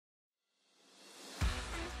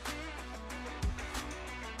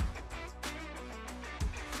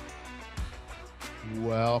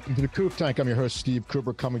Welcome to the Coop Tank. I'm your host, Steve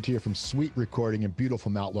Cooper, coming to you from SuiteRecording in beautiful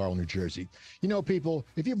Mount Laurel, New Jersey. You know, people,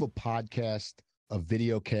 if you have a podcast, a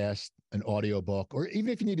video cast, an audiobook, or even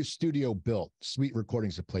if you need a studio built, SuiteRecording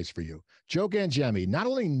is a place for you. Joe Gangemi not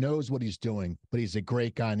only knows what he's doing, but he's a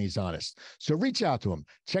great guy and he's honest. So reach out to him.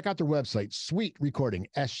 Check out their website, SuiteRecording,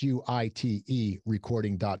 SUITE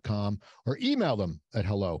recording.com, or email them at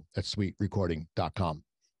hello@suiterecording.com.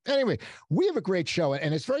 Anyway, we have a great show,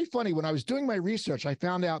 and it's very funny. When I was doing my research, I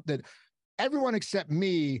found out that everyone except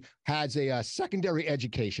me has a secondary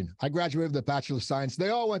education. I graduated with a Bachelor of Science. They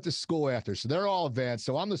all went to school after, so they're all advanced.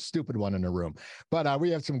 So I'm the stupid one in the room. But we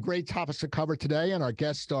have some great topics to cover today, and our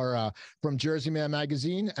guests are from JerseyMan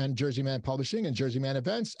Magazine and JerseyMan Publishing and JerseyMan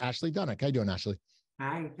Events, Ashley Dunek. How you doing, Ashley?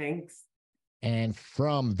 Hi, thanks. And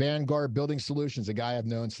from Vanguard Building Solutions, a guy I've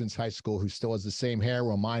known since high school who still has the same hair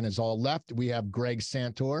while mine is all left, we have Greg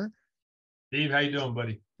Santore. Steve, how you doing,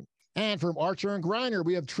 buddy? And from Archer and Greiner,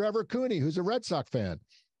 we have Trevor Cooney, who's a Red Sox fan.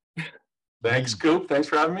 Thanks, Coop. Thanks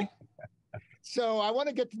for having me. So I want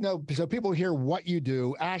to get to know, so people hear what you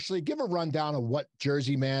do. Ashley, give a rundown of what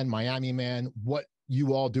Jersey Man, Miami Man, what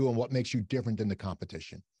you all do and what makes you different than the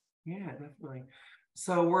competition. Yeah, definitely.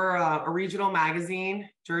 So we're a regional magazine,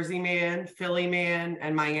 Jersey Man, Philly Man,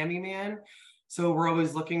 and Miami Man. So we're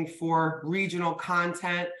always looking for regional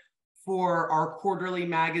content for our quarterly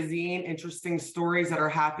magazine, interesting stories that are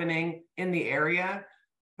happening in the area.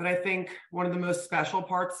 But I think one of the most special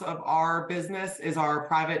parts of our business is our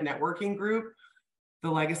private networking group, the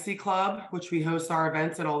Legacy Club, which we host our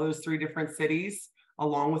events in all those 3 different cities,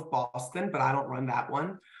 along with Boston, but I don't run that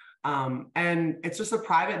one. And it's just a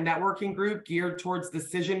private networking group geared towards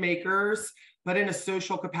decision makers, but in a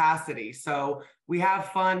social capacity. So we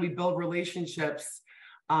have fun, we build relationships,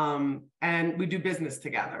 and we do business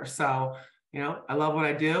together. So, you know, I love what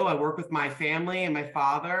I do. I work with my family and my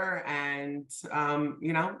father, and,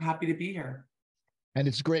 you know, happy to be here. And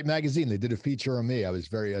it's a great magazine. They did a feature on me. I was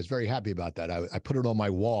very happy about that. I put it on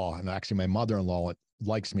my wall, and actually my mother-in-law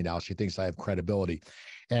likes me now. She thinks I have credibility.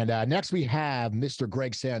 And next we have Mr.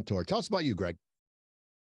 Greg Santore. Tell us about you, Greg.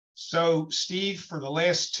 So, Steve, for the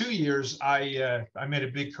last 2 years, I made a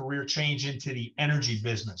big career change into the energy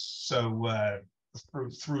business. So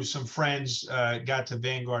through some friends, got to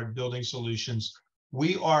Vanguard Building Solutions.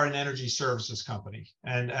 We are an energy services company.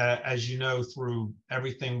 And as you know, through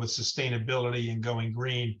everything with sustainability and going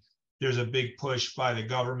green, there's a big push by the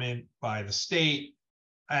government, by the state,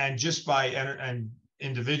 and just by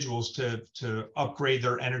individuals to upgrade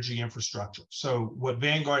their energy infrastructure. So what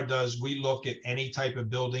Vanguard does, we look at any type of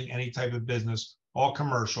building, any type of business, all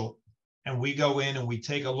commercial, and we go in and we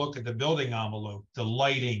take a look at the building envelope, the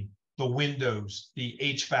lighting, the windows, the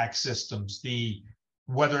HVAC systems,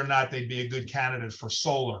 whether or not they'd be a good candidate for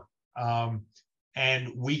solar.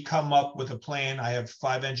 And we come up with a plan. I have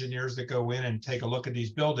 5 engineers that go in and take a look at these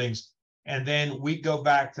buildings. And then we go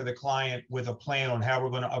back to the client with a plan on how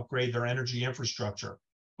we're going to upgrade their energy infrastructure.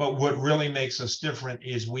 But what really makes us different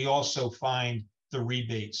is we also find the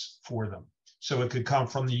rebates for them. So it could come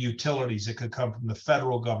from the utilities, it could come from the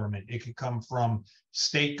federal government, it could come from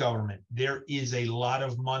state government. There is a lot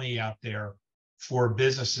of money out there for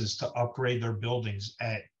businesses to upgrade their buildings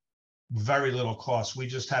at very little cost. We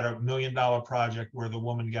just had a $1 million project where the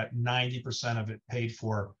woman got 90% of it paid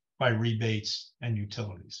for by rebates and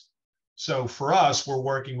utilities. So for us, we're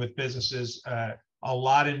working with businesses a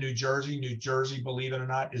lot in New Jersey. New Jersey, believe it or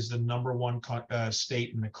not, is the #1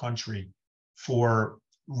 state in the country for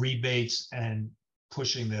rebates and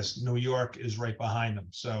pushing this. New York is right behind them.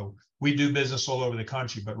 So we do business all over the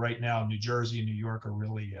country, but right now, New Jersey and New York are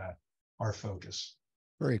really our focus.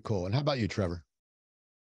 Very cool. And how about you, Trevor?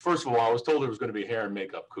 First of all, I was told it was going to be hair and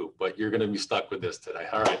makeup, Coop, but you're going to be stuck with this today.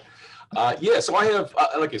 All right. Yeah, so I have,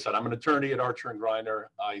 like I said, I'm an attorney at Archer and Greiner.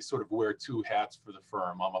 I sort of wear 2 hats for the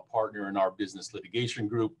firm. I'm a partner in our business litigation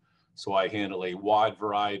group, so I handle a wide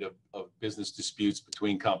variety of business disputes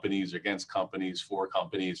between companies, against companies, for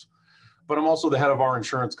companies. But I'm also the head of our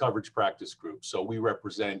insurance coverage practice group. So we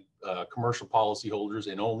represent commercial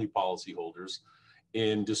policyholders and only policyholders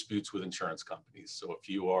in disputes with insurance companies. So if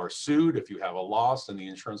you are sued, if you have a loss and the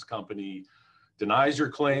insurance company denies your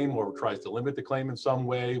claim or tries to limit the claim in some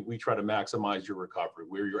way, we try to maximize your recovery.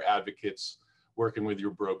 We're your advocates working with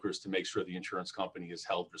your brokers to make sure the insurance company is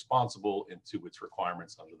held responsible into its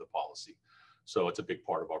requirements under the policy. So it's a big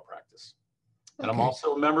part of our practice. And I'm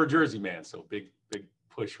also a member of JerseyMan, so big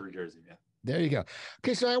push for JerseyMan. There you go.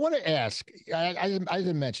 Okay, so I want to ask, as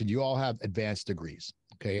I mentioned, you all have advanced degrees,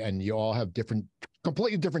 okay, and you all have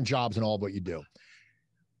completely different jobs in all of what you do.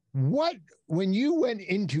 When you went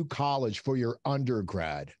into college for your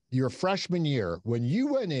undergrad, your freshman year, when you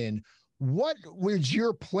went in, what was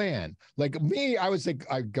your plan? Like me, I was like,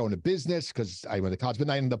 I go into business because I went to college, but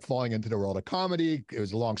I ended up falling into the world of comedy. It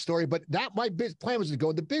was a long story, but that my plan was to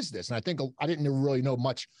go into business. And I think I didn't really know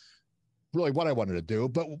much really what I wanted to do,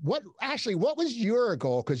 but what was your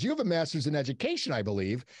goal? Because you have a master's in education, I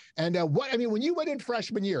believe. And when you went in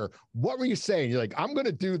freshman year, what were you saying? You're like, I'm going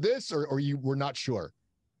to do this, or you were not sure?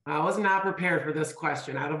 I was not prepared for this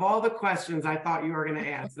question. Out of all the questions I thought you were going to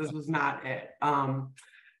ask, this was not it.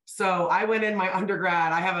 So I went in my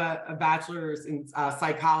undergrad. I have a bachelor's in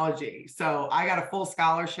psychology. So I got a full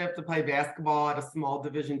scholarship to play basketball at a small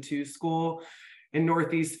Division II school in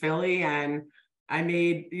Northeast Philly. And I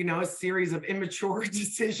made, a series of immature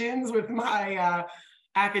decisions with my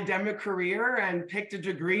academic career and picked a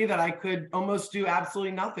degree that I could almost do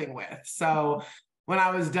absolutely nothing with. So when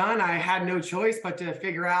I was done, I had no choice but to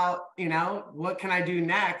figure out, what can I do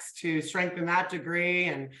next to strengthen that degree?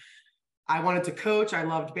 And I wanted to coach. I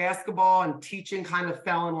loved basketball, and teaching kind of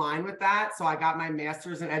fell in line with that. So I got my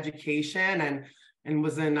master's in education and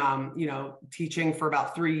was in, teaching for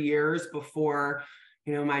about 3 years before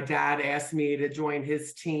my dad asked me to join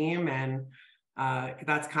his team, and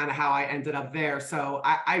that's kind of how I ended up there. So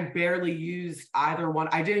I barely used either one.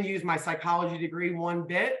 I didn't use my psychology degree one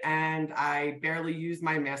bit, and I barely used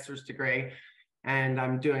my master's degree. And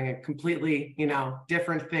I'm doing a completely,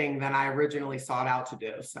 different thing than I originally sought out to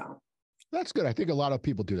do. So that's good. I think a lot of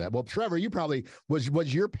people do that. Well, Trevor, you probably was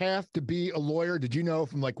your path to be a lawyer? Did you know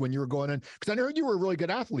from like when you were going in? Because I heard you were a really good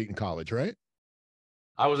athlete in college, right?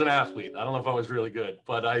 I was an athlete. I don't know if I was really good,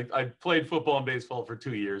 but I played football and baseball for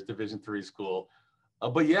 2 years, Division III school.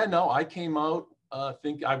 But yeah, no, I came out,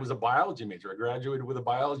 think I was a biology major. I graduated with a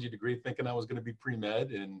biology degree thinking I was going to be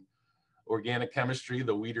pre-med, and organic chemistry,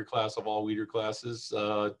 the weeder class of all weeder classes,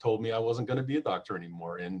 told me I wasn't going to be a doctor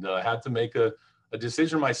anymore, and had to make a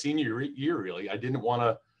decision my senior year, really. I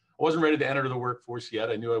wasn't ready to enter the workforce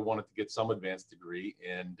yet. I knew I wanted to get some advanced degree,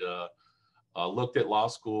 and looked at law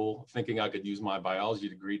school thinking I could use my biology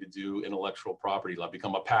degree to do intellectual property law,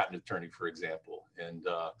 become a patent attorney, for example. And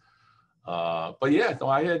but yeah, no,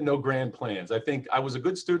 I had no grand plans. I think I was a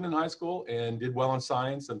good student in high school and did well in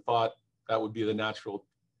science, and thought that would be the natural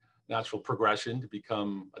progression to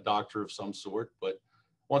become a doctor of some sort. But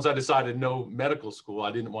once I decided no medical school,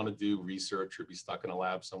 I didn't want to do research or be stuck in a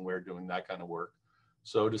lab somewhere doing that kind of work.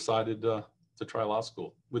 So decided to try law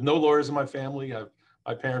school. With no lawyers in my family,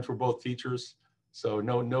 my parents were both teachers, so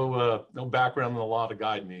no background in the law to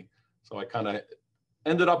guide me. So I kind of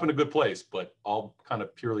ended up in a good place, but all kind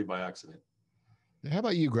of purely by accident. How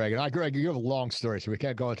about you, Greg? And Greg, you have a long story, so we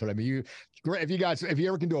can't go into it. I mean, if you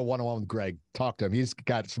ever can do a one-on-one with Greg, talk to him. He's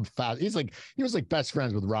got some fast. He was like best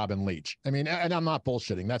friends with Robin Leach. I mean, and I'm not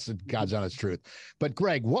bullshitting. That's the God's honest truth. But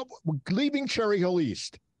Greg, leaving Cherry Hill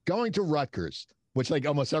East, going to Rutgers, which like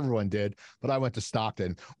almost everyone did, but I went to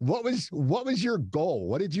Stockton. What was your goal?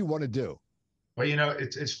 What did you want to do? Well,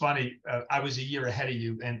 it's funny. I was a year ahead of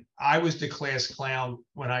you, and I was the class clown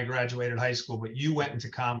when I graduated high school, but you went into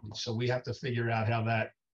comedy. So we have to figure out how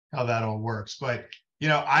that all works. But,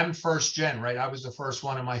 I'm first gen, right? I was the first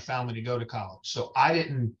one in my family to go to college. So I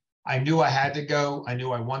knew I had to go. I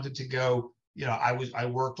knew I wanted to go. I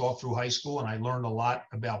worked all through high school, and I learned a lot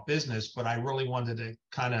about business, but I really wanted to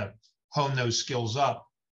kind of hone those skills up.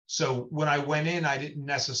 So when I went in, I didn't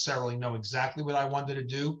necessarily know exactly what I wanted to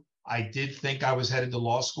do. I did think I was headed to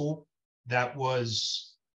law school. That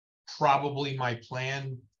was probably my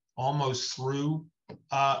plan almost through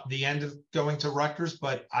the end of going to Rutgers,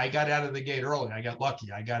 but I got out of the gate early. I got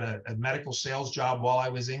lucky. I got a medical sales job while I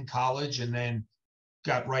was in college, and then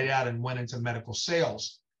got right out and went into medical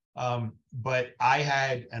sales. But I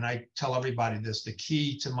had, and I tell everybody this, the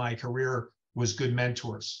key to my career was good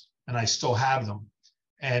mentors, and I still have them.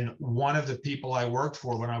 And one of the people I worked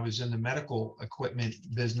for when I was in the medical equipment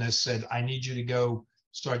business said, I need you to go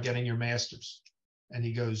start getting your master's. And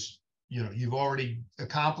he goes, you've already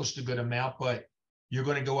accomplished a good amount, but you're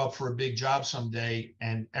going to go up for a big job someday,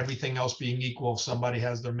 and everything else being equal, if somebody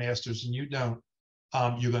has their master's and you don't,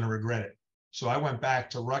 you're going to regret it. So I went back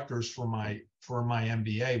to Rutgers for my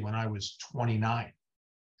MBA when I was 29,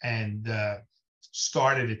 and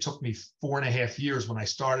it took me 4.5 years. When I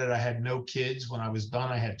started, I had no kids. When I was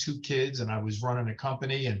done, I had 2 kids, and I was running a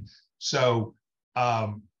company. And so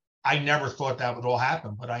I never thought that would all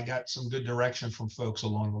happen, but I got some good direction from folks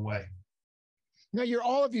along the way. Now,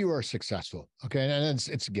 all of you are successful, okay? And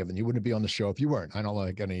it's a given. You wouldn't be on the show if you weren't. I don't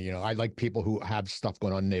like any, I like people who have stuff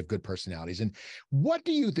going on and they have good personalities. And what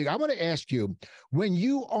do you think? I want to ask you, when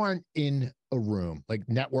you aren't in a room, like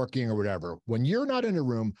networking or whatever, when you're not in a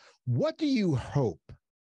room, what do you hope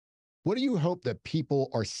what do you hope that people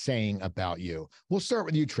are saying about you? We'll start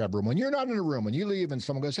with you, Trevor. When you're not in a room, when you leave and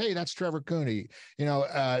someone goes, "Hey, that's Trevor Cooney,"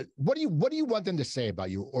 what do you want them to say about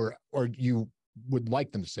you, or you would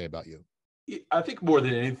like them to say about you? I think more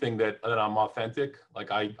than anything that I'm authentic.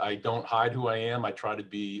 Like I don't hide who I am. I try to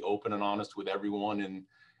be open and honest with everyone,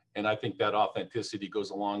 and I think that authenticity goes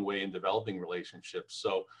a long way in developing relationships.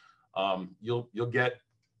 So you'll get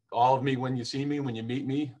all of me when you see me, when you meet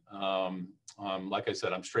me. Like I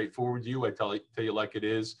said, I'm straightforward with you. I tell you like it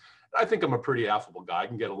is. I think I'm a pretty affable guy. I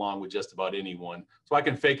can get along with just about anyone, so I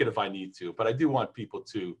can fake it if I need to. But I do want people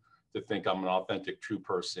to think I'm an authentic, true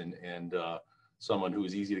person, and someone who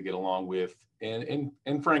is easy to get along with. And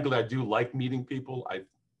frankly, I do like meeting people.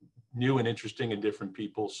 New and interesting and different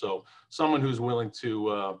people. So someone who's willing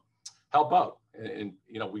to help out. And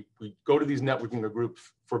we go to these networking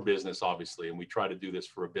groups for business, obviously, and we try to do this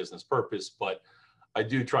for a business purpose, but I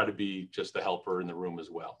do try to be just a helper in the room as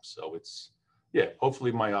well. So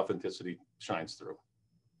hopefully my authenticity shines through.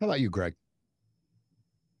 How about you, Greg?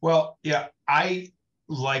 Well, yeah, I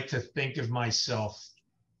like to think of myself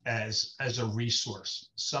as a resource,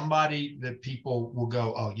 somebody that people will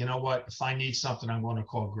go, "Oh, you know what? If I need something, I'm going to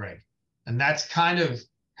call Greg." And that's kind of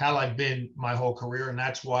how I've been my whole career. And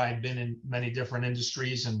that's why I've been in many different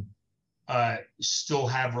industries and still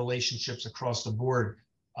have relationships across the board.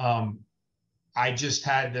 I just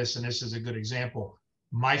had this, and this is a good example.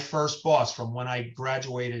 My first boss from when I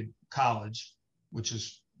graduated college, which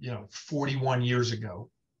is, 41 years ago,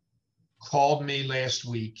 called me last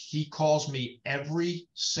week. He calls me every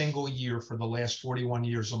single year for the last 41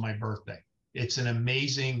 years on my birthday. It's an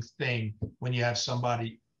amazing thing when you have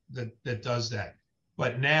somebody that does that.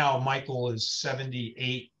 But now Michael is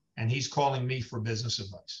 78 and he's calling me for business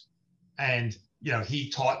advice. And, he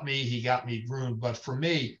taught me, he got me groomed. But for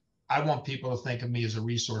me, I want people to think of me as a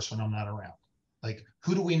resource when I'm not around. Like,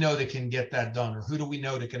 who do we know that can get that done? Or who do we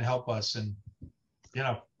know that can help us? And,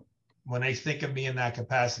 when they think of me in that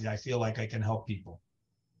capacity, I feel like I can help people.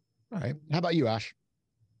 All right. How about you, Ash?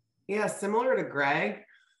 Yeah, similar to Greg,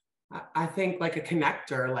 I think like a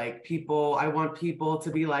connector, like I want people to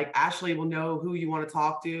be like, Ashley will know who you want to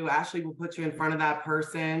talk to. Ashley will put you in front of that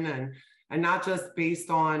person, and not just based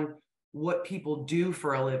on what people do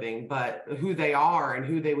for a living, but who they are and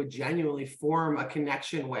who they would genuinely form a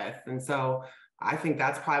connection with. And so I think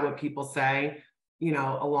that's probably what people say,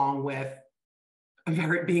 along with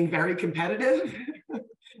being very competitive.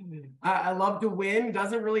 I love to win.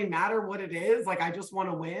 Doesn't really matter what it is. Like, I just want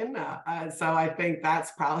to win. So I think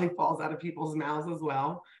that's probably falls out of people's mouths as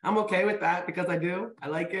well. I'm okay with that because I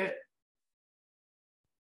like it.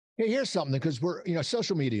 Hey, here's something, because we're,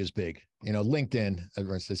 social media is big. LinkedIn,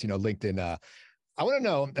 everyone says, LinkedIn. I want to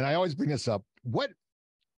know, and I always bring this up, what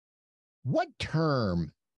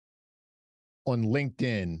term on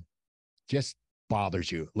LinkedIn just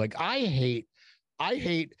bothers you? Like, I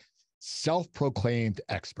hate self-proclaimed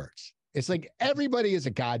experts. It's like everybody is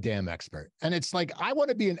a goddamn expert. And it's like, I want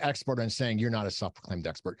to be an expert on saying you're not a self-proclaimed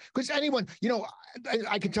expert. Because anyone,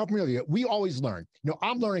 I can tell from earlier, we always learn.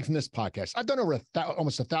 I'm learning from this podcast. I've done over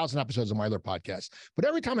almost 1,000 episodes of my other podcasts. But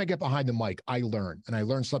every time I get behind the mic, I learn. And I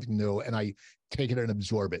learn something new, and I take it and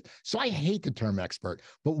absorb it. So I hate the term expert.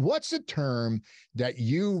 But what's a term that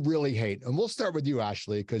you really hate? And we'll start with you,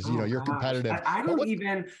 Ashley, because, you're competitive. I don't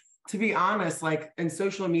even... To be honest, like in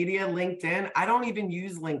social media, LinkedIn, I don't even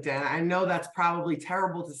use LinkedIn. I know that's probably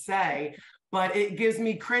terrible to say, but it gives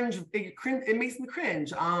me cringe. It makes me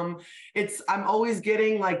cringe. I'm always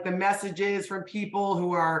getting like the messages from people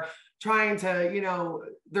who are trying to,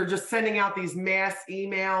 they're just sending out these mass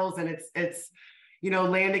emails, and it's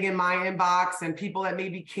landing in my inbox, and people that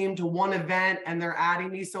maybe came to one event and they're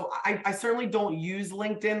adding me. So I certainly don't use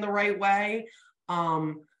LinkedIn the right way.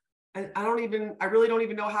 I really don't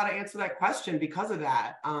even know how to answer that question because of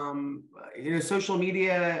that. Social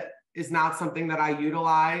media is not something that I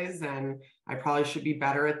utilize, and I probably should be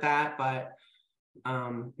better at that. But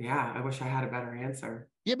I wish I had a better answer.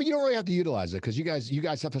 Yeah, but you don't really have to utilize it, because you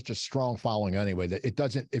guys have such a strong following anyway that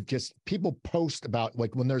it just people post about,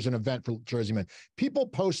 like when there's an event for JerseyMan, people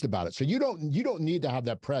post about it. So you don't need to have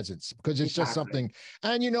that presence, because it's just something,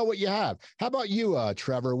 and you know what you have. How about you,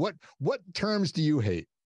 Trevor? What terms do you hate?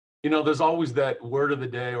 There's always that word of the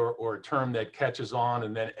day or a term that catches on,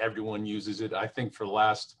 and then everyone uses it. I think for the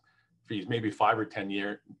last maybe 5 or 10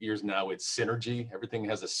 years now, it's synergy. Everything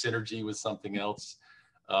has a synergy with something else.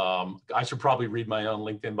 I should probably read my own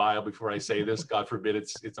LinkedIn bio before I say this. God forbid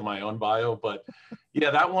it's in my own bio. But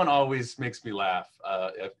yeah, that one always makes me laugh.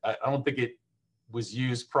 I don't think it was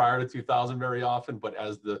used prior to 2000 very often, but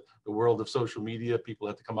as the world of social media, people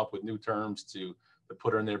have to come up with new terms to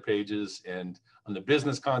put on their pages. And on the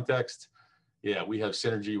business context, yeah, we have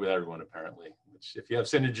synergy with everyone apparently. Which if you have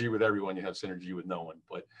synergy with everyone, you have synergy with no one.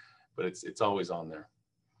 But it's always on there.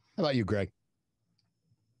 How about you, Greg?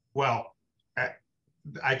 Well,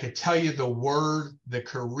 I could tell you the word, the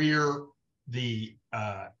career, the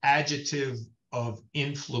adjective of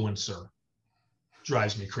influencer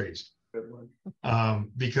drives me crazy. Good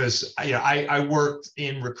one. Because I worked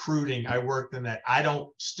in recruiting. I worked in that. I don't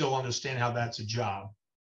still understand how that's a job.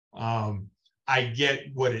 I get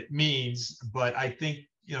what it means, but I think,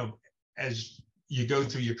 as you go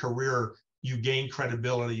through your career, you gain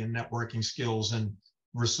credibility and networking skills and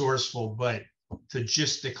resourceful, but to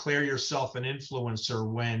just declare yourself an influencer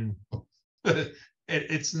when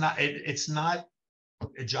it's not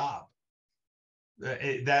a job.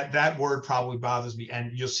 That word probably bothers me,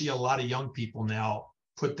 and you'll see a lot of young people now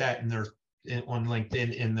put that on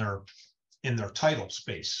LinkedIn in their title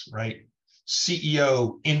space, right?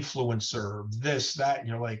 CEO, influencer, this, that, and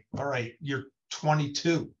you're like, all right, you're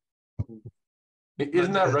 22.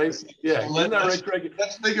 Isn't that right? Yeah, So isn't that right, Greg?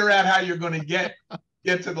 Let's figure out how you're going to get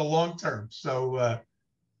to the long term. So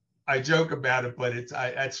I joke about it, but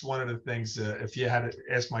that's one of the things. If you had to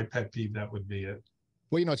ask my pet peeve, that would be it.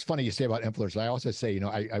 Well, it's funny you say about influencers. I also say,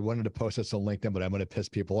 I wanted to post this on LinkedIn, but I'm going to piss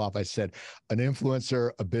people off. I said an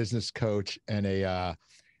influencer, a business coach, and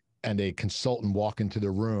a consultant walk into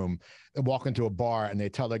the room, walk into a bar, and they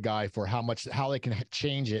tell the guy how they can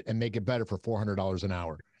change it and make it better for $400 an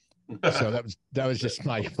hour. So that was just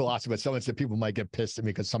my philosophy. But someone said people might get pissed at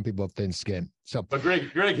me because some people have thin skin. So, but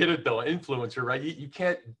Greg hit it though. Influencer, right? You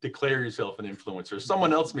can't declare yourself an influencer.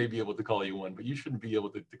 Someone else may be able to call you one, but you shouldn't be able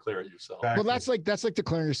to declare it yourself. Well, that's like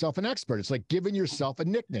declaring yourself an expert. It's like giving yourself a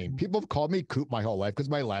nickname. People have called me Coop my whole life because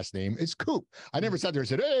my last name is Coop. I never sat there and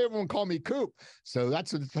said, "Hey, everyone call me Coop." So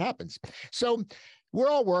that's what happens. So we're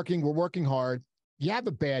all working. We're working hard. You have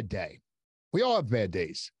a bad day. We all have bad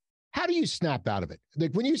days. How do you snap out of it?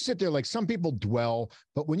 Like when you sit there, like some people dwell,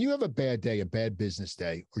 but when you have a bad day, a bad business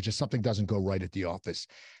day, or just something doesn't go right at the office,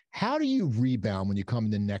 how do you rebound when you come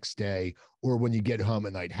in the next day or when you get home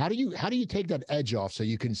at night? How do you take that edge off so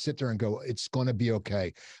you can sit there and go, it's going to be okay?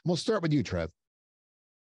 And we'll start with you, Trev.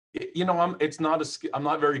 I'm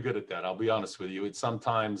not very good at that. I'll be honest with you. It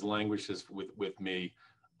sometimes languishes with me.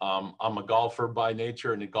 I'm a golfer by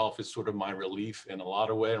nature, and the golf is sort of my relief in a lot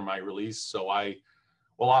of ways, or my release. So I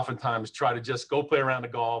will oftentimes try to just go play around the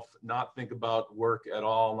golf, not think about work at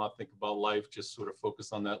all, not think about life, just sort of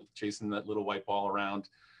focus on that, chasing that little white ball around,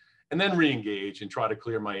 and then re-engage and try to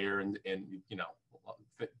clear my air and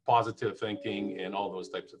positive thinking and all those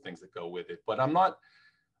types of things that go with it. But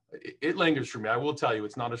it lingers for me. I will tell you,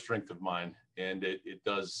 it's not a strength of mine, and it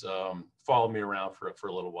does follow me around for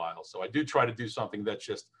a little while. So I do try to do something that's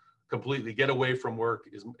just completely get away from work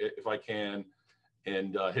if I can,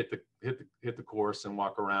 and hit the course and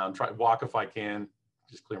walk around. Walk if I can,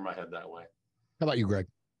 just clear my head that way. How about you, Greg?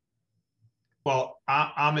 Well,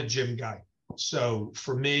 I'm a gym guy, so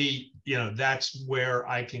for me, that's where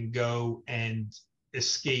I can go and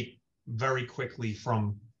escape very quickly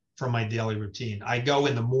from my daily routine. I go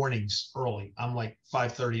in the mornings early. I'm like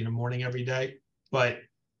 5:30 in the morning every day. But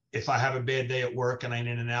if I have a bad day at work and I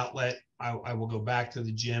need an outlet, I will go back to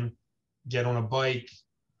the gym, get on a bike,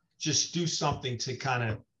 just do something to kind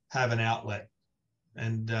of have an outlet.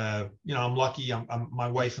 And, I'm lucky. My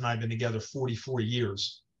wife and I have been together 44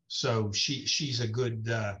 years. So she's a good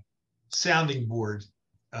sounding board.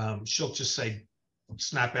 She'll just say,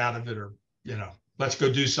 snap out of it, or, let's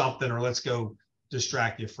go do something, or let's go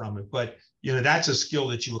distract you from it. But, that's a skill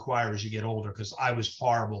that you acquire as you get older, because I was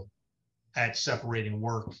horrible at separating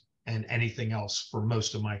work and anything else for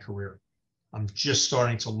most of my career. I'm just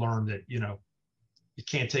starting to learn that, you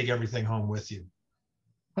can't take everything home with you.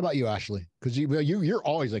 How about you, Ashley? Because you're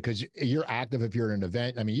always like, because you're active if you're at an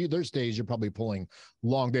event. I mean, there's days you're probably pulling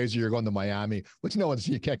long days, or you're going to Miami, which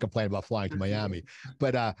you can't complain about flying to Miami.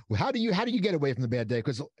 But how do you get away from the bad day?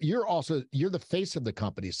 Because you're the face of the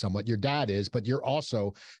company somewhat. Your dad is, but you're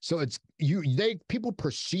also, so it's people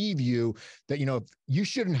perceive you that you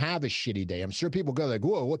shouldn't have a shitty day. I'm sure people go like,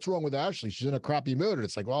 whoa, what's wrong with Ashley? She's in a crappy mood. And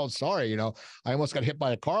it's like, well, sorry, I almost got hit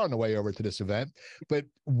by a car on the way over to this event. But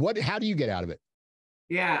how do you get out of it?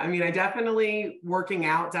 Yeah, I mean, working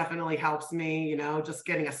out definitely helps me, just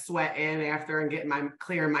getting a sweat in after and getting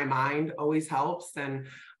clearing my mind always helps. And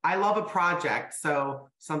I love a project. So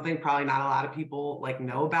something probably not a lot of people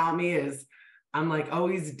know about me is I'm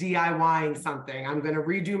always DIYing something. I'm going to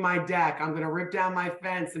redo my deck. I'm going to rip down my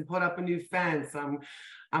fence and put up a new fence. I'm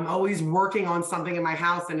always working on something in my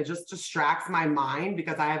house, and it just distracts my mind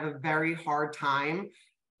because I have a very hard time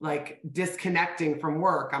like disconnecting from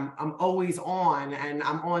work. I'm always on, and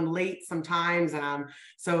I'm on late sometimes. And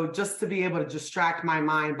so just to be able to distract my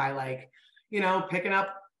mind by like, picking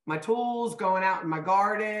up my tools, going out in my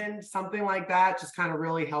garden, something like that, just kind of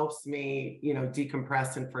really helps me,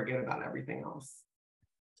 decompress and forget about everything else.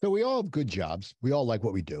 So we all have good jobs. We all like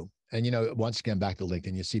what we do. And, once again, back to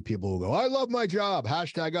LinkedIn, you see people who go, I love my job.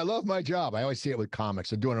 Hashtag, I love my job. I always see it with comics.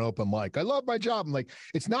 They're doing an open mic. I love my job. I'm like,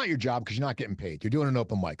 it's not your job because you're not getting paid. You're doing an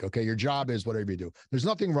open mic. Okay. Your job is whatever you do. There's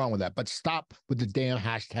nothing wrong with that, but stop with the damn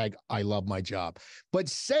hashtag, I love my job. But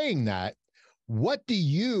saying that, what do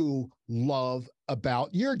you love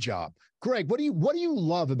about your job? Greg, what do you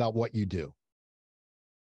love about what you do?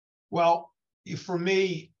 Well, for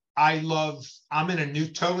me, I'm in a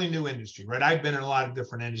totally new industry, right? I've been in a lot of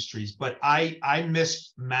different industries, but I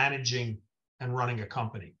miss managing and running a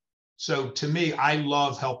company. So to me, I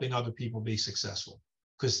love helping other people be successful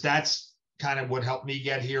because that's kind of what helped me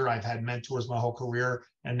get here. I've had mentors my whole career,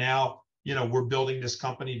 and now, we're building this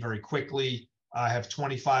company very quickly. I have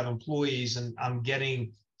 25 employees, and I'm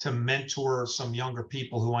getting to mentor some younger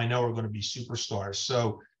people who I know are going to be superstars.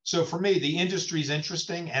 So for me, the industry is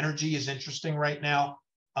interesting. Energy is interesting right now.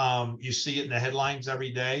 You see it in the headlines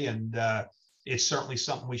every day, and it's certainly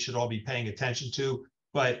something we should all be paying attention to.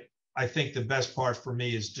 But I think the best part for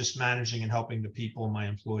me is just managing and helping the people and my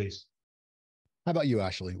employees. How about you,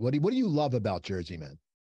 Ashley? What do you love about JerseyMan?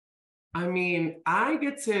 I mean, I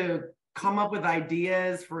get to come up with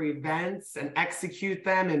ideas for events and execute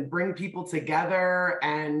them and bring people together.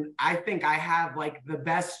 And I think I have like the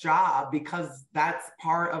best job because that's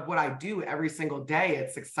part of what I do every single day.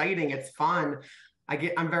 It's exciting. It's fun.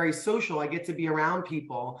 I'm very social. I get to be around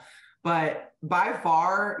people. But by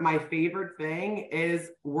far, my favorite thing is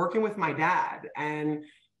working with my dad. And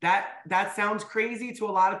that sounds crazy to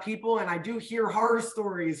a lot of people. And I do hear horror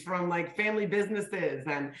stories from like family businesses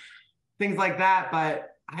and things like that. But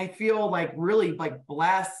I feel like really like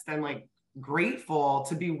blessed and like grateful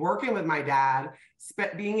to be working with my dad,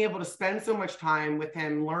 being able to spend so much time with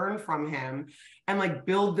him, learn from him, and like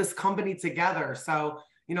build this company together. So,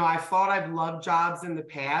 I thought I've loved jobs in the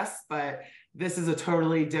past, but this is a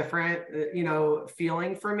totally different,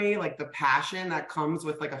 feeling for me, like the passion that comes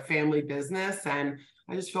with like a family business. And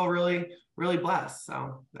I just feel really, really blessed.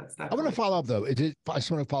 So that's definitely. I want to follow up though. I just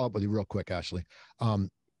want to follow up with you real quick, Ashley.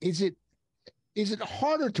 Is it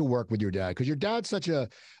harder to work with your dad? Because your dad's such a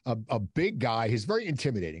big guy. He's very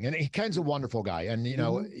intimidating, and Ken's a wonderful guy. And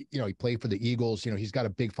he played for the Eagles. He's got a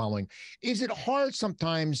big following. Is it hard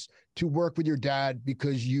sometimes to work with your dad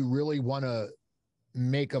because you really want to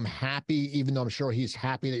make him happy, even though I'm sure he's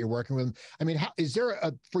happy that you're working with him? I mean, is there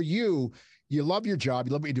for you? You love your job,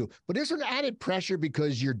 you love what you do, but is there an added pressure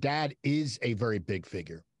because your dad is a very big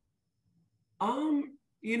figure?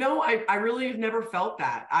 I really have never felt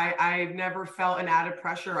that. I've never felt an added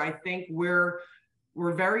pressure. I think we're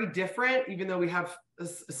very different, even though we have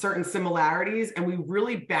certain similarities, and we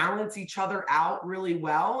really balance each other out really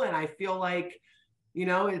well. And I feel like,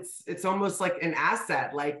 it's almost like an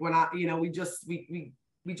asset. Like when we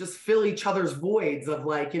just fill each other's voids of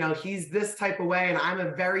like, he's this type of way and I'm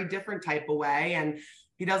a very different type of way. And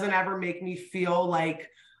he doesn't ever make me feel like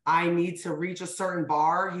I need to reach a certain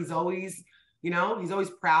bar. He's always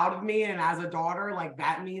proud of me. And as a daughter, like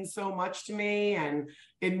that means so much to me. And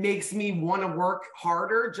it makes me want to work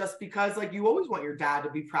harder just because like you always want your dad to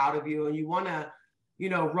be proud of you and you want to,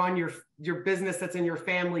 run your business that's in your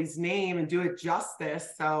family's name and do it justice.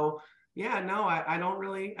 So yeah, no, I've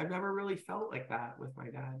never really felt like that with my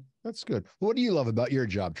dad. That's good. What do you love about your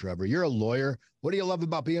job, Trevor? You're a lawyer. What do you love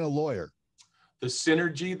about being a lawyer? The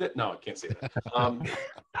synergy I can't say that.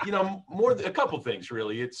 A couple things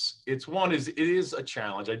really. It is a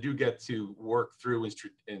challenge. I do get to work through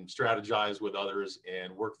and strategize with others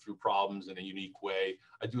and work through problems in a unique way.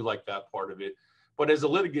 I do like that part of it. But as a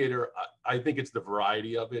litigator, I think it's the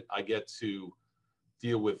variety of it. I get to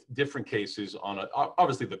deal with different cases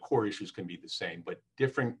obviously the core issues can be the same, but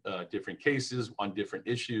different cases on different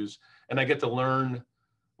issues. And I get to learn.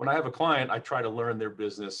 When I have a client, I try to learn their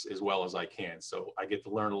business as well as I can. So I get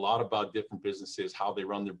to learn a lot about different businesses, how they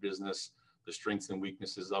run their business, the strengths and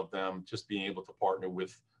weaknesses of them, just being able to partner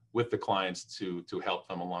with the clients to help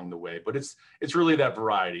them along the way. But it's really that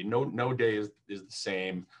variety. No day is the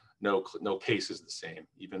same. No case is the same,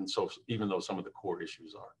 even though some of the core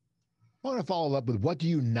issues are. I want to follow up with, what do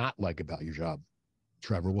you not like about your job?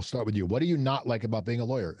 Trevor, we'll start with you. What do you not like about being a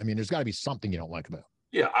lawyer? I mean, there's got to be something you don't like about it.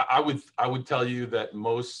 Yeah, I would tell you that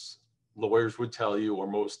most lawyers would tell you, or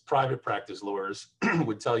most private practice lawyers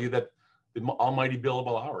would tell you, that the almighty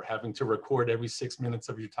billable hour, having to record every 6 minutes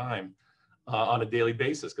of your time, on a daily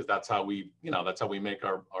basis, because that's how we, that's how we make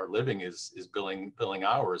our living is billing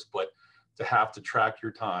hours. But to have to track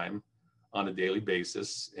your time on a daily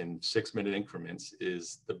basis in 6-minute increments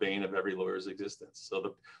is the bane of every lawyer's existence.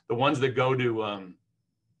 So the ones that go to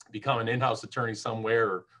become an in-house attorney somewhere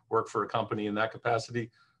or work for a company in that capacity,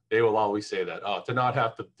 they will always say that, to not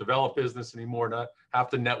have to develop business anymore, not have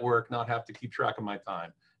to network, not have to keep track of my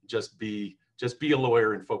time, just be a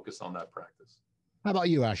lawyer and focus on that practice. How about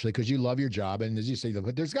you, Ashley? Because you love your job, and as you say,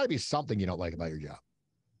 but there's got to be something you don't like about your job.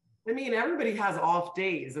 I mean, everybody has off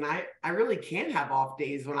days, and I really can't have off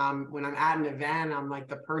days when I'm at an event. I'm like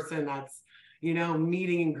the person that's,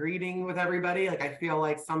 meeting and greeting with everybody. Like, I feel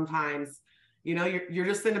like sometimes, you're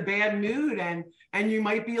just in a bad mood, and you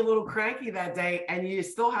might be a little cranky that day, and you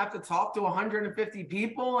still have to talk to 150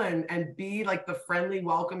 people and be like the friendly,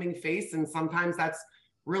 welcoming face. And sometimes that's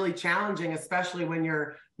really challenging, especially when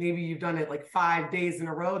maybe you've done it like 5 days in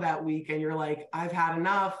a row that week, and you're like, I've had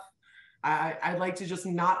enough. I'd like to just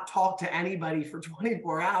not talk to anybody for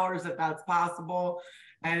 24 hours if that's possible.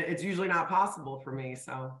 And it's usually not possible for me.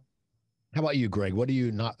 So how about you, Greg? What do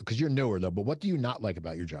you not, because you're newer though, but what do you not like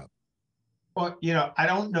about your job? Well, I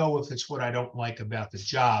don't know if it's what I don't like about the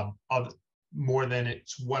job more than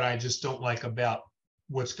it's what I just don't like about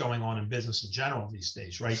what's going on in business in general these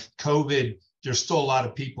days, right? COVID, there's still a lot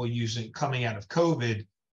of people coming out of COVID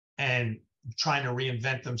and trying to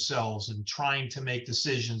reinvent themselves and trying to make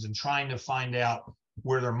decisions and trying to find out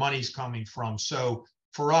where their money's coming from. So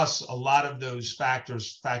for us, a lot of those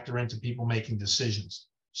factors factor into people making decisions.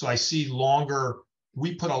 So I see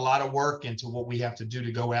we put a lot of work into what we have to do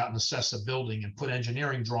to go out and assess a building and put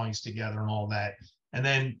engineering drawings together and all that. And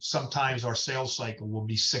then sometimes our sales cycle will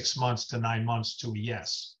be 6 months to 9 months to a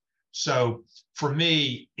yes. So for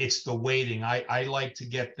me, it's the waiting. I like to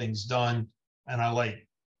get things done, and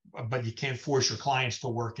but you can't force your clients to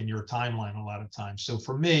work in your timeline a lot of times. So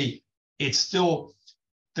for me, it's still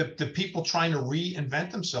the people trying to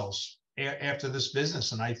reinvent themselves after this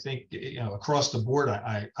business. And I think, across the board,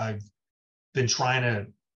 I've been trying to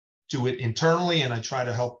do it internally, and I try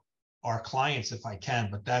to help our clients if I can,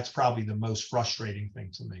 but that's probably the most frustrating thing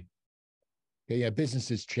to me. Yeah,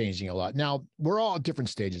 business is changing a lot. Now, we're all at different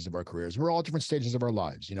stages of our careers. We're all at different stages of our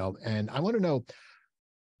lives, and I want to know,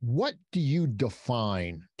 what do you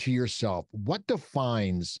define to yourself? What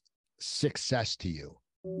defines success to you?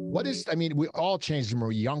 We all change when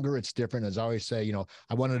we're younger. It's different. As I always say,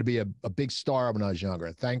 I wanted to be a big star when I was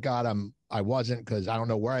younger. Thank God I wasn't, because I don't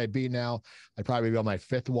know where I'd be now. I'd probably be on my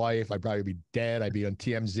 5th wife. I'd probably be dead. I'd be on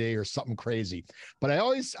TMZ or something crazy. But I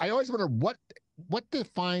always wonder what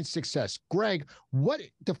defines success. Greg, what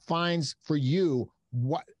defines for you?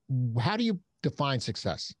 How do you define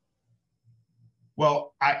success?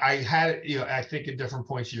 Well, I had, I think at different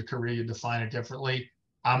points of your career, you define it differently.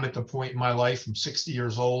 I'm at the point in my life, I'm 60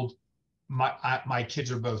 years old. My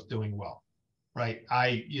kids are both doing well, right?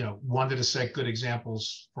 I, wanted to set good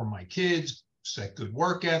examples for my kids, set good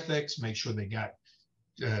work ethics, make sure they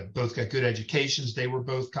both got good educations. They were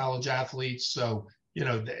both college athletes. So,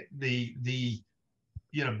 to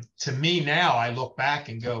me now, I look back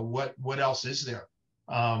and go, what else is there?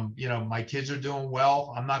 My kids are doing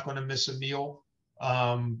well. I'm not going to miss a meal.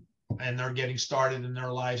 And they're getting started in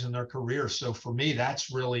their lives and their careers. So for me, that's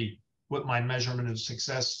really what my measurement of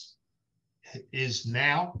success is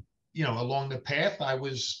now. Along the path, I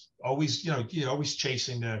was always, always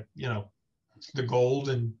chasing the gold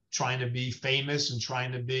and trying to be famous and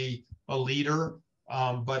trying to be a leader.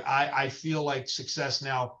 But I feel like success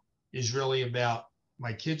now is really about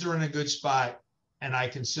my kids are in a good spot, and I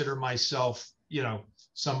consider myself,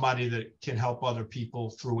 somebody that can help other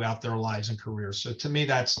people throughout their lives and careers. So to me,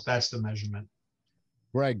 that's the measurement.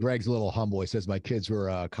 Greg's a little humble. He says, my kids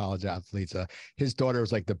were college athletes. His daughter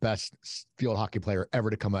was like the best field hockey player ever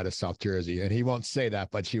to come out of South Jersey. And he won't say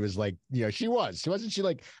that, but she was like, wasn't she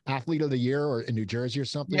like athlete of the year or in New Jersey or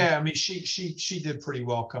something? Yeah. I mean, she did pretty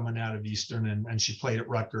well coming out of Eastern, and she played at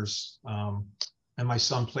Rutgers. And my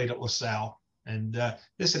son played at LaSalle. And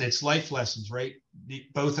listen, it's life lessons, right?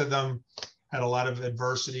 Both of them had a lot of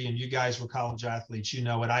adversity, and you guys were college athletes.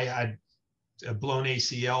 I had a blown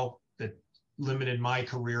ACL that limited my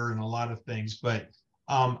career in a lot of things, but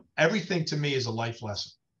everything to me is a life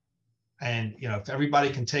lesson. And, if everybody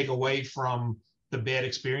can take away from the bad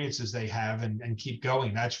experiences they have and keep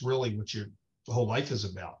going, that's really what the whole life is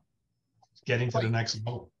about, getting to the next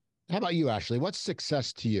level. How about you, Ashley? What's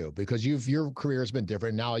success to you? Because your career has been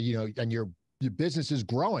different now, and your business is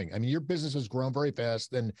growing. I mean, your business has grown very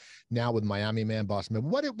fast. And now with Miami Man, Boss Man,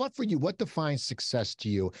 what for you, what defines success to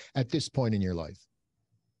you at this point in your life?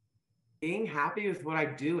 Being happy with what I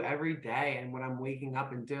do every day and what I'm waking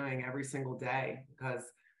up and doing every single day, because,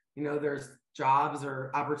 you know, there's jobs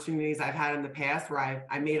or opportunities I've had in the past where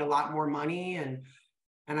I made a lot more money and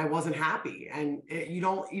I wasn't happy. And you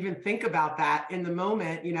don't even think about that in the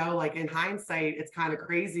moment, you know, like in hindsight, it's kind of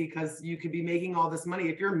crazy because you could be making all this money.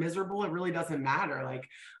 If you're miserable, it really doesn't matter. Like,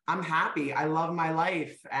 I'm happy. I love my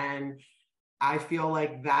life. And I feel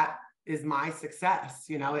like that is my success.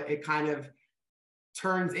 You know, it kind of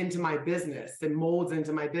turns into my business and molds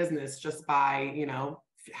into my business just by, you know,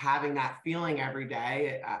 having that feeling every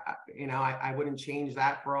day. You know, I wouldn't change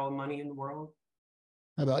that for all the money in the world.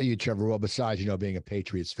 How about you, Trevor? Well, besides, you know, being a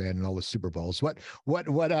Patriots fan and all the Super Bowls,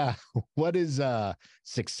 what is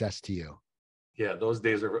success to you? Yeah, those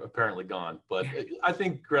days are apparently gone. But I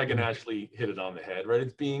think Greg and Ashley hit it on the head, right?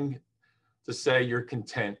 It's being to say you're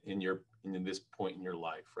content in this point in your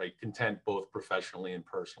life, right? Content both professionally and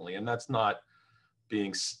personally. And that's not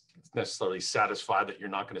being necessarily satisfied that you're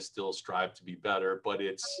not going to still strive to be better, but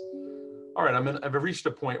it's all right. I've reached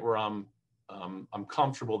a point where I'm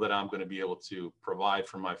comfortable that I'm going to be able to provide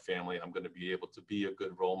for my family. I'm going to be able to be a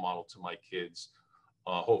good role model to my kids.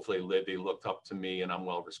 Hopefully they looked up to me and I'm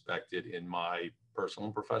well respected in my personal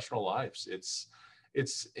and professional lives.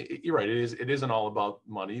 You're right. It isn't all about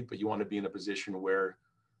money, but you want to be in a position where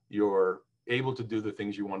you're able to do the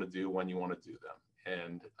things you want to do when you want to do them.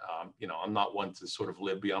 And, you know, I'm not one to sort of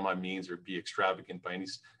live beyond my means or be extravagant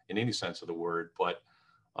in any sense of the word, but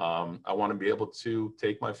I want to be able to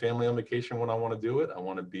take my family on vacation when I want to do it. I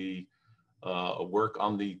want to be work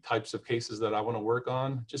on the types of cases that I want to work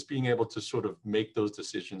on. Just being able to sort of make those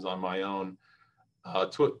decisions on my own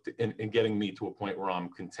and getting me to a point where I'm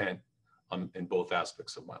content in both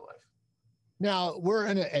aspects of my life. Now, we're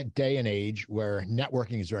in a day and age where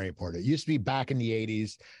networking is very important. It used to be back in the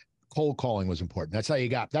 80s. Cold calling was important. That's how you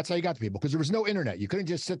got to people, because there was no internet. You couldn't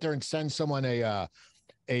just sit there and send someone a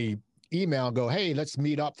email and go, hey, let's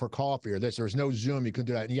meet up for coffee or this. There was no Zoom. You couldn't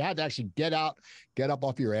do that. And you had to actually get up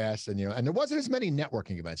off your ass. And, you know, and there wasn't as many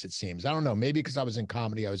networking events, it seems. I don't know, maybe because I was in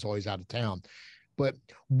comedy, I was always out of town. But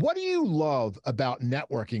what do you love about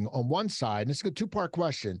networking on one side? And it's a two-part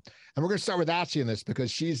question. And we're going to start with Ashley in this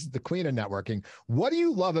because she's the queen of networking. What do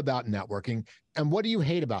you love about networking? And what do you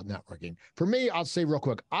hate about networking? For me, I'll say real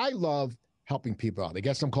quick, I love helping people out. I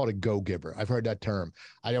guess I'm called a go-giver. I've heard that term.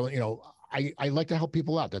 I don't, you know, I like to help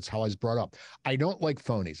people out. That's how I was brought up. I don't like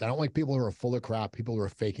phonies. I don't like people who are full of crap, people who are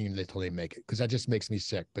faking it until they make it, because that just makes me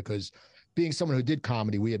sick. Because being someone who did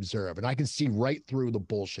comedy, we observe, and I can see right through the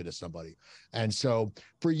bullshit of somebody. And so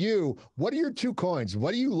for you, what are your two coins?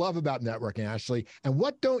 What do you love about networking, Ashley? And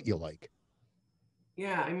what don't you like?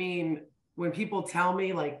 Yeah, I mean, when people tell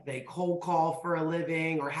me like they cold call for a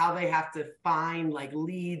living or how they have to find like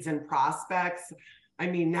leads and prospects, I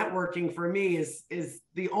mean, networking for me is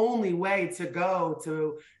the only way to go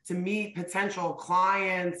to meet potential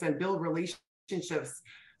clients and build relationships.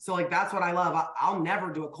 So like, that's what I love. I'll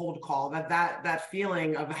never do a cold call. That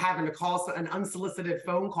feeling of having to call an unsolicited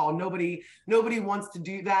phone call. Nobody wants to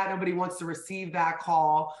do that. Nobody wants to receive that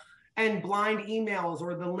call. And blind emails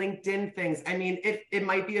or the LinkedIn things. I mean, it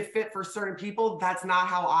might be a fit for certain people. That's not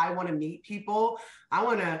how I want to meet people. I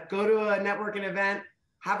want to go to a networking event,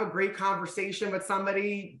 have a great conversation with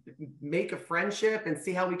somebody, make a friendship, and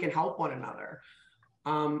see how we can help one another.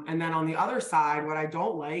 And then on the other side, what I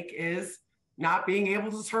don't like is not being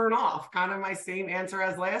able to turn off. Kind of my same answer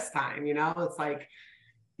as last time. You know, it's like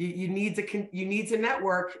you need to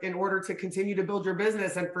network in order to continue to build your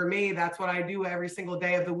business. And for me, that's what I do every single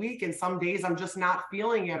day of the week. And some days I'm just not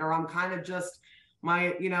feeling it, or I'm kind of just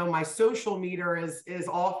my social meter is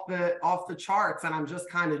off the charts, and I'm just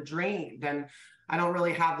kind of drained. And I don't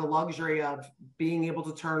really have the luxury of being able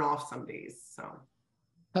to turn off some days. So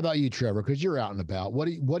how about you, Trevor? Because you're out and about. What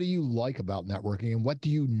do you like about networking, and what do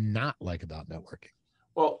you not like about networking?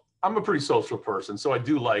 Well, I'm a pretty social person, so I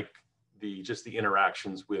do like the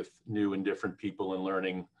interactions with new and different people and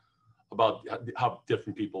learning about how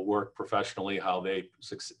different people work professionally, how they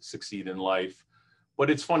succeed in life. But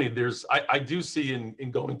it's funny, I do see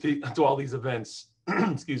in going to all these events,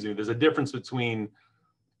 excuse me, there's a difference between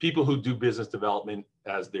people who do business development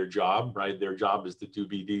as their job, right? Their job is to do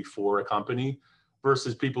BD for a company,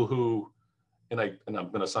 versus people who, and I'm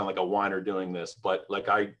going to sound like a whiner doing this, but like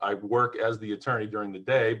I work as the attorney during the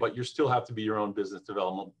day, but you still have to be your own business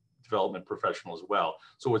development professional as well.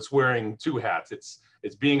 So it's wearing two hats.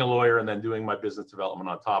 It's being a lawyer and then doing my business development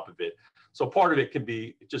on top of it. So part of it can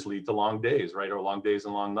be, it just lead to long days, right? Or long days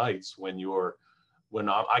and long nights when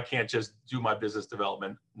I can't just do my business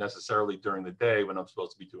development necessarily during the day when I'm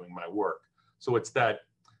supposed to be doing my work. So it's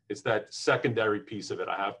it's that secondary piece of it.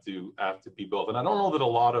 I have to be both. And I don't know that a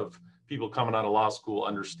lot of people coming out of law school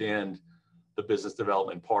understand the business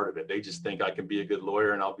development part of it. They just think I can be a good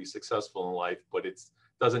lawyer and I'll be successful in life, but it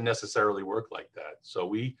doesn't necessarily work like that. So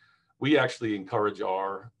we actually encourage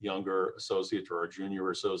our younger associates or our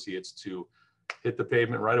junior associates to hit the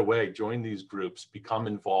pavement right away, join these groups, become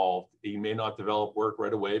involved. You may not develop work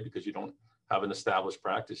right away because you don't have an established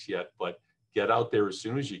practice yet, but get out there as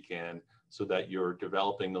soon as you can so that you're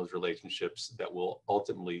developing those relationships that will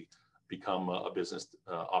ultimately become a business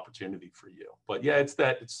opportunity for you. But yeah, it's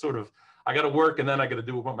sort of, I got to work and then I got to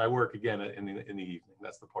do my work again in the evening.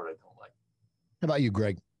 That's the part I don't like. How about you,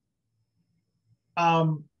 Greg?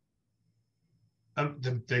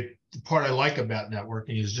 The part I like about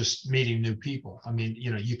networking is just meeting new people. I mean,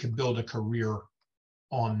 you can build a career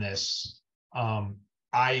on this.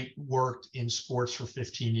 I worked in sports for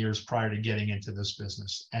 15 years prior to getting into this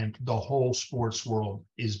business, and the whole sports world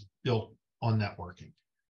is built on networking.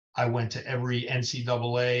 I went to every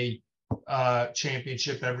NCAA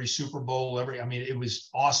championship, every Super Bowl, I mean, it was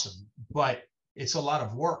awesome, but it's a lot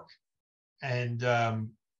of work. And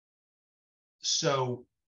so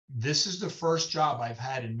this is the first job I've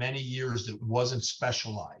had in many years that wasn't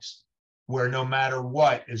specialized, where no matter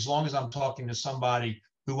what, as long as I'm talking to somebody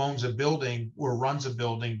who owns a building or runs a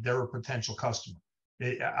building, they're a potential customer.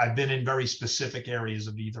 I've been in very specific areas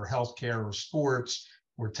of either healthcare or sports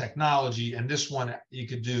or technology, and this one you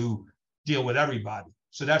could deal with everybody.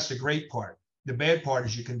 So that's the great part. The bad part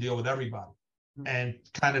is you can deal with everybody. And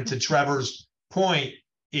kind of to Trevor's point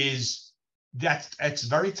is it's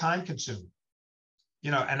very time consuming.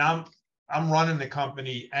 And I'm running the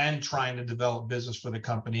company and trying to develop business for the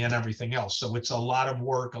company and everything else. So it's a lot of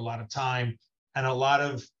work, a lot of time, and a lot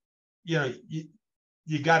of,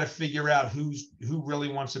 you got to figure out who really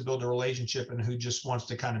wants to build a relationship and who just wants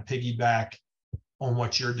to kind of piggyback on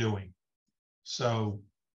what you're doing. So,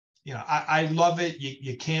 I love it.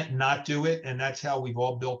 You can't not do it. And that's how we've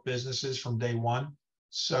all built businesses from day one.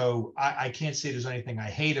 So I can't say there's anything I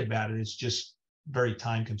hate about it. It's just very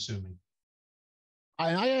time consuming.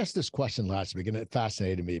 I asked this question last week and it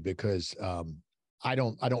fascinated me because I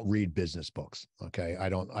don't read business books. Okay. I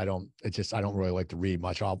don't really like to read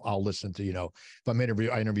much. I'll listen to, if I'm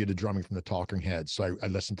I interviewed the drumming from the Talking Heads. So I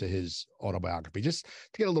listened to his autobiography just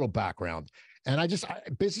to get a little background. And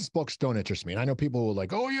business books don't interest me. And I know people who are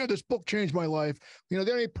like, oh yeah, this book changed my life. The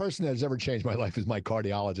only person that has ever changed my life is my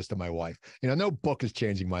cardiologist and my wife. No book is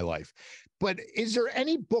changing my life. But is there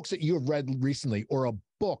any books that you have read recently, or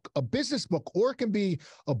a business book, or it can be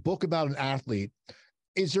a book about an athlete?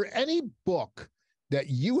 Is there any book that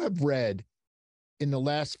you have read in the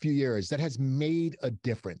last few years that has made a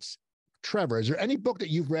difference? Trevor, is there any book that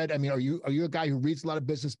you've read? I mean, are you a guy who reads a lot of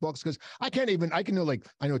business books? Because I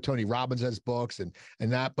know Tony Robbins has books and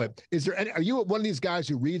that, but are you one of these guys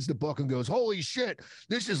who reads the book and goes, holy shit,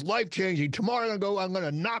 this is life-changing. Tomorrow I'm going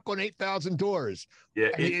to knock on 8,000 doors. Yeah.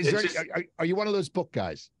 Are you one of those book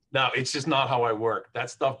guys? No, it's just not how I work.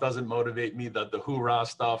 That stuff doesn't motivate me. The hoorah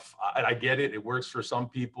stuff, I get it. It works for some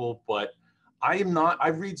people, but I am not. I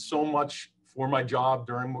read so much for my job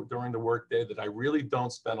during the workday that I really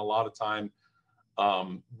don't spend a lot of time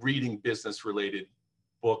reading business related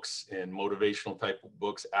books and motivational type of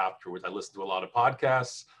books afterwards. I listen to a lot of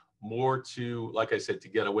podcasts, more to, like I said, to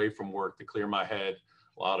get away from work, to clear my head,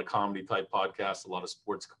 a lot of comedy type podcasts, a lot of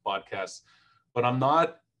sports podcasts, but I'm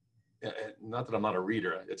not that I'm not a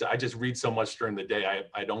reader. I just read so much during the day.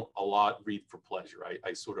 I don't a lot read for pleasure.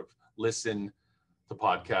 I sort of listen to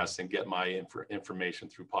podcasts and get my information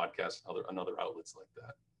through podcasts and other outlets like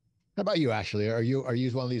that. How about you, Ashley? Are you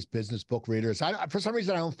one of these business book readers? For some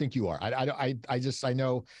reason, I don't think you are. I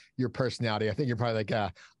know your personality. I think you're probably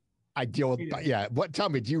like, I deal with, yeah. Tell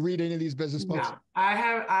me, do you read any of these business books? No,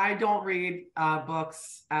 I don't read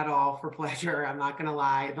books at all for pleasure. I'm not going to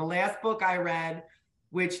lie. The last book I read,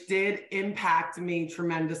 which did impact me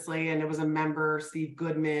tremendously, and it was a member, Steve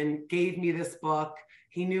Goodman, gave me this book.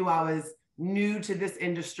 He knew I was new to this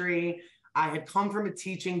industry. I had come from a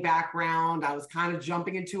teaching background. I was kind of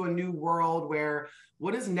jumping into a new world where,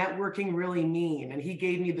 what does networking really mean? And he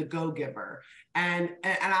gave me The Go-Giver. And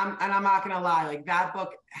I'm not gonna lie, like that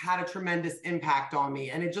book had a tremendous impact on me.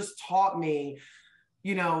 And it just taught me,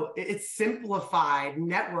 it simplified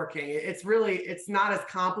networking. It's not as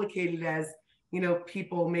complicated as,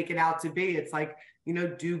 people make it out to be. It's like,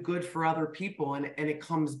 do good for other people and it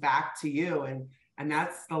comes back to you. And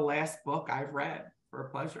that's the last book I've read for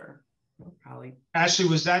pleasure. Probably. Ashley,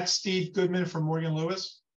 was that Steve Goodman from Morgan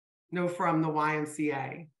Lewis? No, from the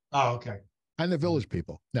YMCA. Oh, okay. And the Village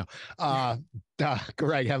People. No.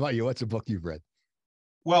 Greg, how about you? What's a book you've read?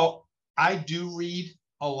 Well, I do read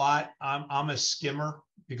a lot. I'm a skimmer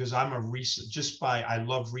because I'm a research, I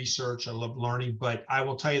love research, I love learning, but I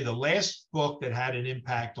will tell you the last book that had an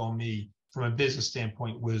impact on me from a business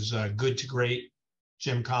standpoint was Good to Great,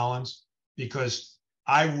 Jim Collins, because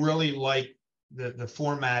I really like the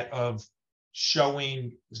format of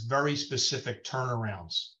showing very specific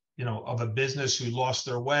turnarounds, you know, of a business who lost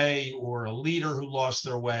their way or a leader who lost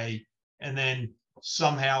their way and then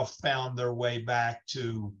somehow found their way back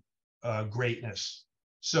to greatness.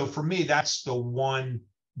 So for me, that's the one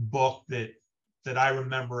book that I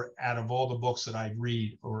remember out of all the books that I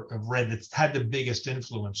read or have read that's had the biggest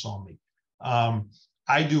influence on me.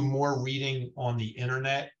 I do more reading on the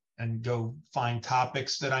internet and go find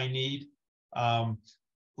topics that I need.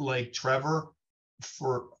 Like Trevor,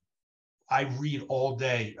 I read all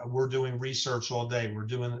day. We're doing research all day. We're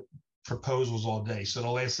doing proposals all day. So the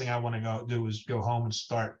last thing I want to go do is go home and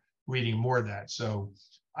start reading more of that. So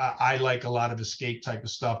I like a lot of escape type of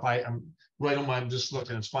stuff. I'm right on I'm just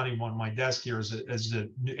looking, it's funny, on my desk here is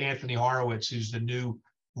the Anthony Horowitz, who's the new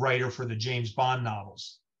writer for the James Bond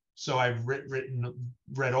novels. So I've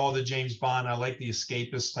read all the James Bond. I like the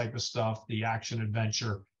escapist type of stuff, the action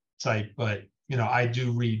adventure type, but you know, I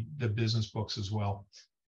do read the business books as well.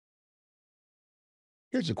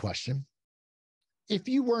 Here's a question. If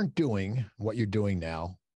you weren't doing what you're doing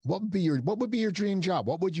now, what would be your dream job?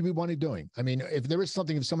 What would you be wanting doing? I mean, if there was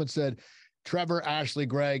something, if someone said, Trevor, Ashley,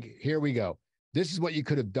 Greg, here we go. This is what you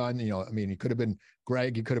could have done. You know, I mean, you could have been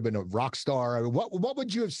Greg, you could have been a rock star. I mean, what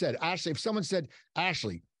would you have said? Ashley, if someone said,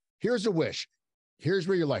 Ashley, here's a wish, here's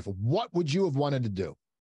where your life, what would you have wanted to do?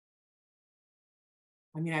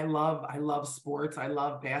 I mean, I love sports. I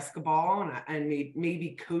love basketball, and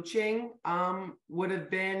maybe coaching would have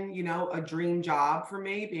been, you know, a dream job for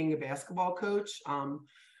me, being a basketball coach.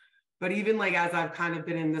 But even like as I've kind of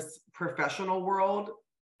been in this professional world,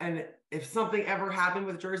 and if something ever happened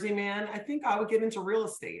with JerseyMan, I think I would get into real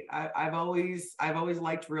estate. I've always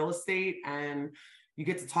liked real estate, and you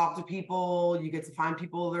get to talk to people, you get to find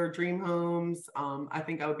people their dream homes. I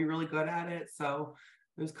think I would be really good at it. So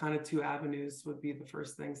those kind of two avenues would be the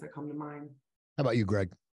first things that come to mind. How about you,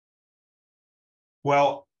 Greg?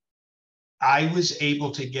 Well, I was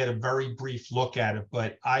able to get a very brief look at it,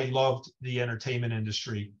 but I loved the entertainment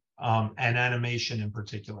industry and animation in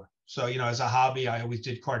particular. So, you know, as a hobby, I always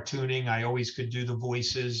did cartooning. I always could do the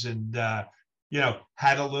voices and, you know,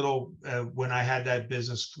 had a little, when I had that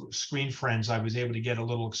business, Screen Friends, I was able to get a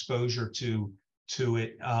little exposure to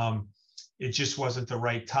it. It just wasn't the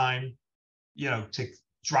right time, you know, to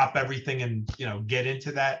drop everything and, you know, get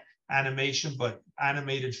into that animation, but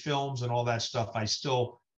animated films and all that stuff, I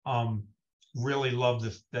still really love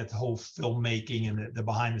that whole filmmaking and the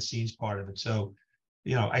behind the scenes part of it. So,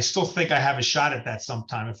 you know, I still think I have a shot at that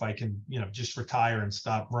sometime if I can, you know, just retire and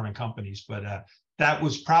stop running companies. But that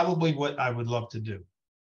was probably what I would love to do.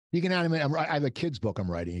 You can animate. I have a kid's book I'm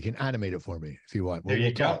writing. You can animate it for me if you want.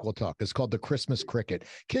 We'll talk. We'll talk. It's called The Christmas Cricket.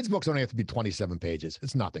 Kids' books only have to be 27 pages.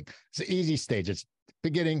 It's nothing. It's an easy stage. It's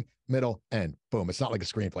beginning, middle, end. Boom. It's not like a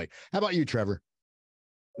screenplay. How about you, Trevor?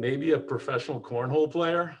 Maybe a professional cornhole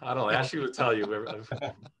player. I don't know. Ashley would tell you.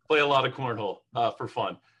 I play a lot of cornhole for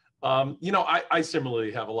fun. You know, I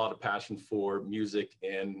similarly have a lot of passion for music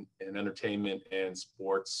and entertainment and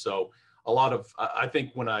sports. So a lot of, I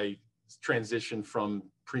think when I transitioned from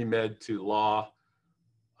pre-med to law,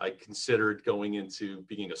 I considered going into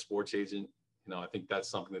being a sports agent. You know, I think that's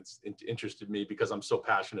something that's interested me because I'm so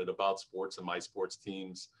passionate about sports and my sports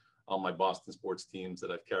teams, my Boston sports teams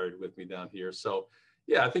that I've carried with me down here. So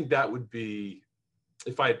yeah, I think that would be,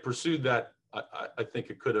 if I had pursued that, I think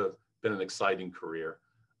it could have been an exciting career.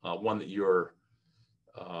 One that you're,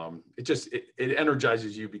 it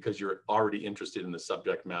energizes you because you're already interested in the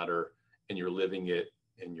subject matter and you're living it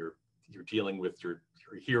and you're dealing with your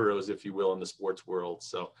heroes, if you will, in the sports world.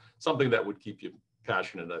 So something that would keep you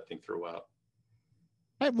passionate, I think, throughout.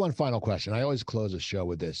 I have one final question. I always close a show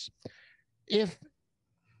with this. If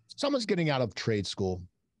someone's getting out of trade school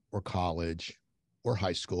or college or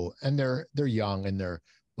high school and they're young and they're,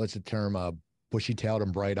 what's the term, bushy-tailed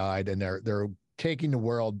and bright-eyed, and they're taking the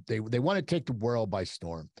world, they want to take the world by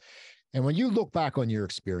storm. And when you look back on your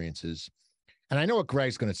experiences, and I know what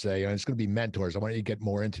Greg's going to say, and it's going to be mentors. I want you to get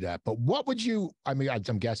more into that. But what would you, I mean,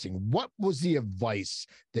 I'm guessing, what was the advice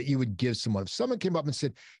that you would give someone? If someone came up and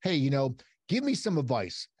said, hey, you know, give me some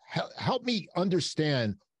advice. Help me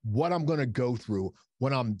understand what I'm going to go through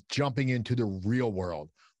when I'm jumping into the real world.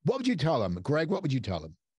 What would you tell them? Greg, what would you tell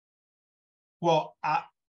them? Well,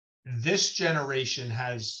 this generation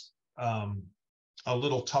has a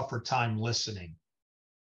little tougher time listening.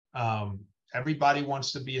 Everybody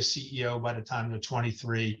wants to be a CEO by the time they're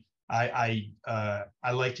 23. I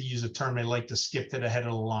like to use a term. I like to skip to the head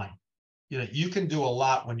of the line. You know, you can do a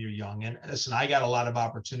lot when you're young. And listen, I got a lot of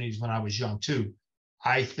opportunities when I was young too.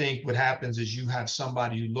 I think what happens is you have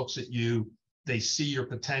somebody who looks at you, they see your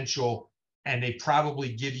potential, and they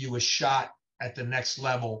probably give you a shot at the next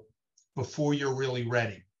level before you're really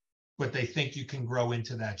ready. But they think you can grow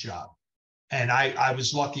into that job. And I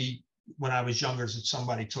was lucky when I was younger that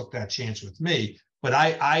somebody took that chance with me. But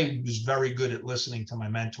I was very good at listening to my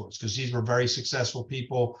mentors, because these were very successful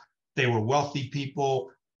people. They were wealthy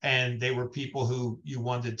people, and they were people who you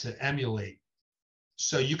wanted to emulate.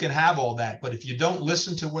 So you can have all that, but if you don't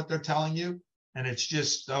listen to what they're telling you, and it's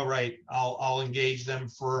just, all right, I'll engage them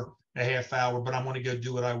for a half hour, but I'm going to go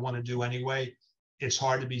do what I want to do anyway, it's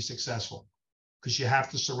hard to be successful, because you have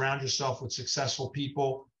to surround yourself with successful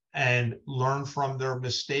people and learn from their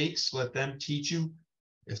mistakes. Let them teach you.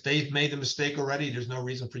 If they've made the mistake already, there's no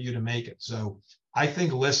reason for you to make it. So I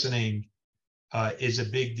think listening is a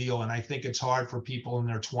big deal. And I think it's hard for people in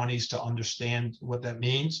their 20s to understand what that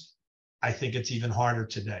means. I think it's even harder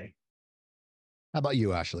today. How about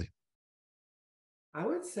you, Ashley? I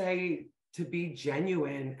would say to be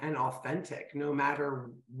genuine and authentic, no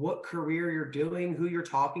matter what career you're doing, who you're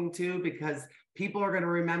talking to, because people are going to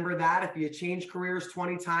remember that. If you change careers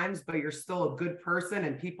 20 times, but you're still a good person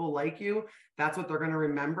and people like you, that's what they're going to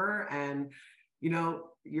remember. And, you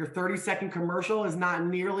know, your 30-second commercial is not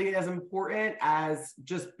nearly as important as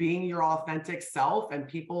just being your authentic self and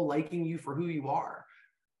people liking you for who you are.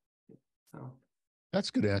 So that's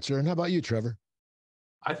a good answer. And how about you, Trevor?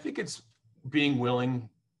 I think it's being willing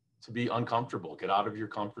to be uncomfortable, get out of your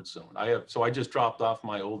comfort zone. I just dropped off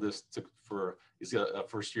my oldest he's a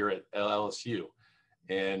first year at LSU.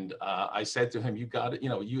 And I said to him, you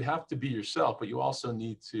have to be yourself, but you also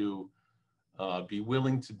need to be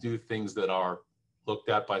willing to do things that are looked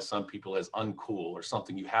at by some people as uncool or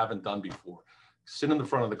something you haven't done before. Sit in the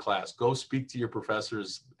front of the class, go speak to your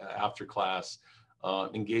professors after class,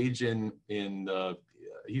 engage in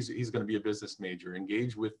he's going to be a business major,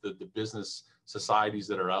 engage with the business societies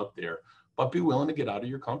that are out there, but be willing to get out of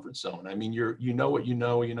your comfort zone. I mean, you know what you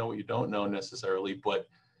know what you don't know necessarily, but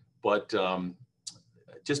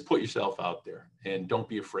just put yourself out there and don't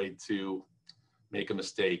be afraid to make a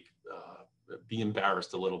mistake, be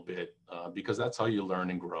embarrassed a little bit, because that's how you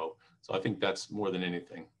learn and grow. So I think that's more than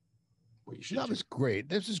anything what you should do. That was great.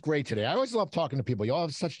 This is great today. I always love talking to people. You all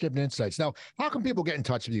have such different insights. Now, how can people get in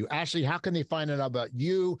touch with you? Ashley, how can they find out about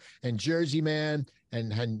you and JerseyMan,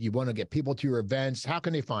 and you want to get people to your events? How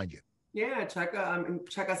can they find you? Yeah, check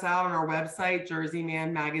us out on our website,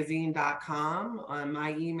 JerseyManMagazine.com.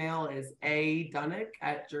 My email is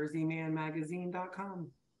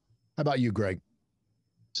Dunek@JerseyManMagazine.com. How about you, Greg?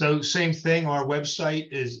 So same thing. Our website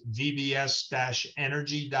is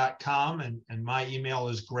vbs-energy.com, and my email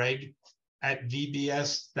is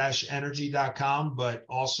greg@vbs-energy.com. But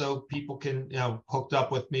also people can, hooked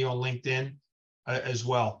up with me on LinkedIn as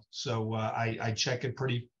well. So I check it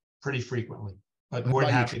pretty frequently. But more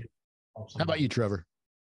than happy. How about you, Trevor?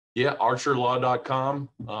 Yeah, archerlaw.com.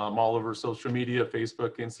 I'm all over social media,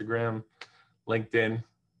 Facebook, Instagram, LinkedIn.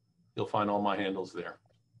 You'll find all my handles there.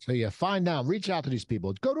 So yeah, find out, reach out to these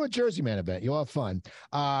people. Go to a JerseyMan event. You'll have fun.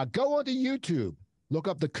 Go onto YouTube. Look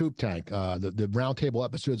up the Coop Tank. The roundtable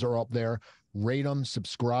episodes are up there. Rate them,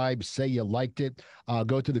 subscribe, say you liked it.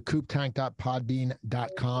 Go to the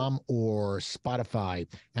cooptank.podbean.com or Spotify,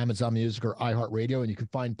 Amazon Music, or iHeartRadio, and you can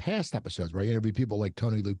find past episodes where I interview people like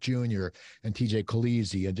Tony Luke Jr. and TJ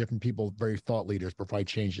Khaleesi and different people, very thought leaders, before I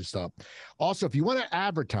change this up. Also, if you want to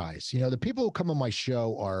advertise, the people who come on my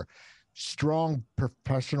show are strong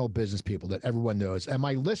professional business people that everyone knows, and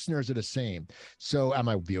my listeners are the same, and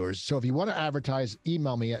my viewers. So if you want to advertise,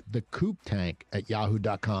 email me at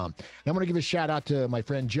thecooptank@yahoo.com. And I'm going to give a shout out to my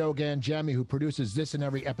friend Joe Ganjami, who produces this and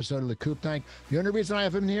every episode of the Coop Tank. The only reason I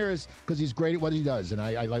have him here is because he's great at what he does, and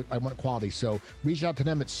I want quality. So reach out to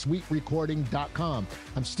them at SuiteRecording.com.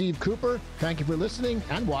 I'm Steve Cooper. Thank you for listening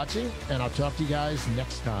and watching, and I'll talk to you guys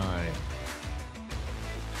next time.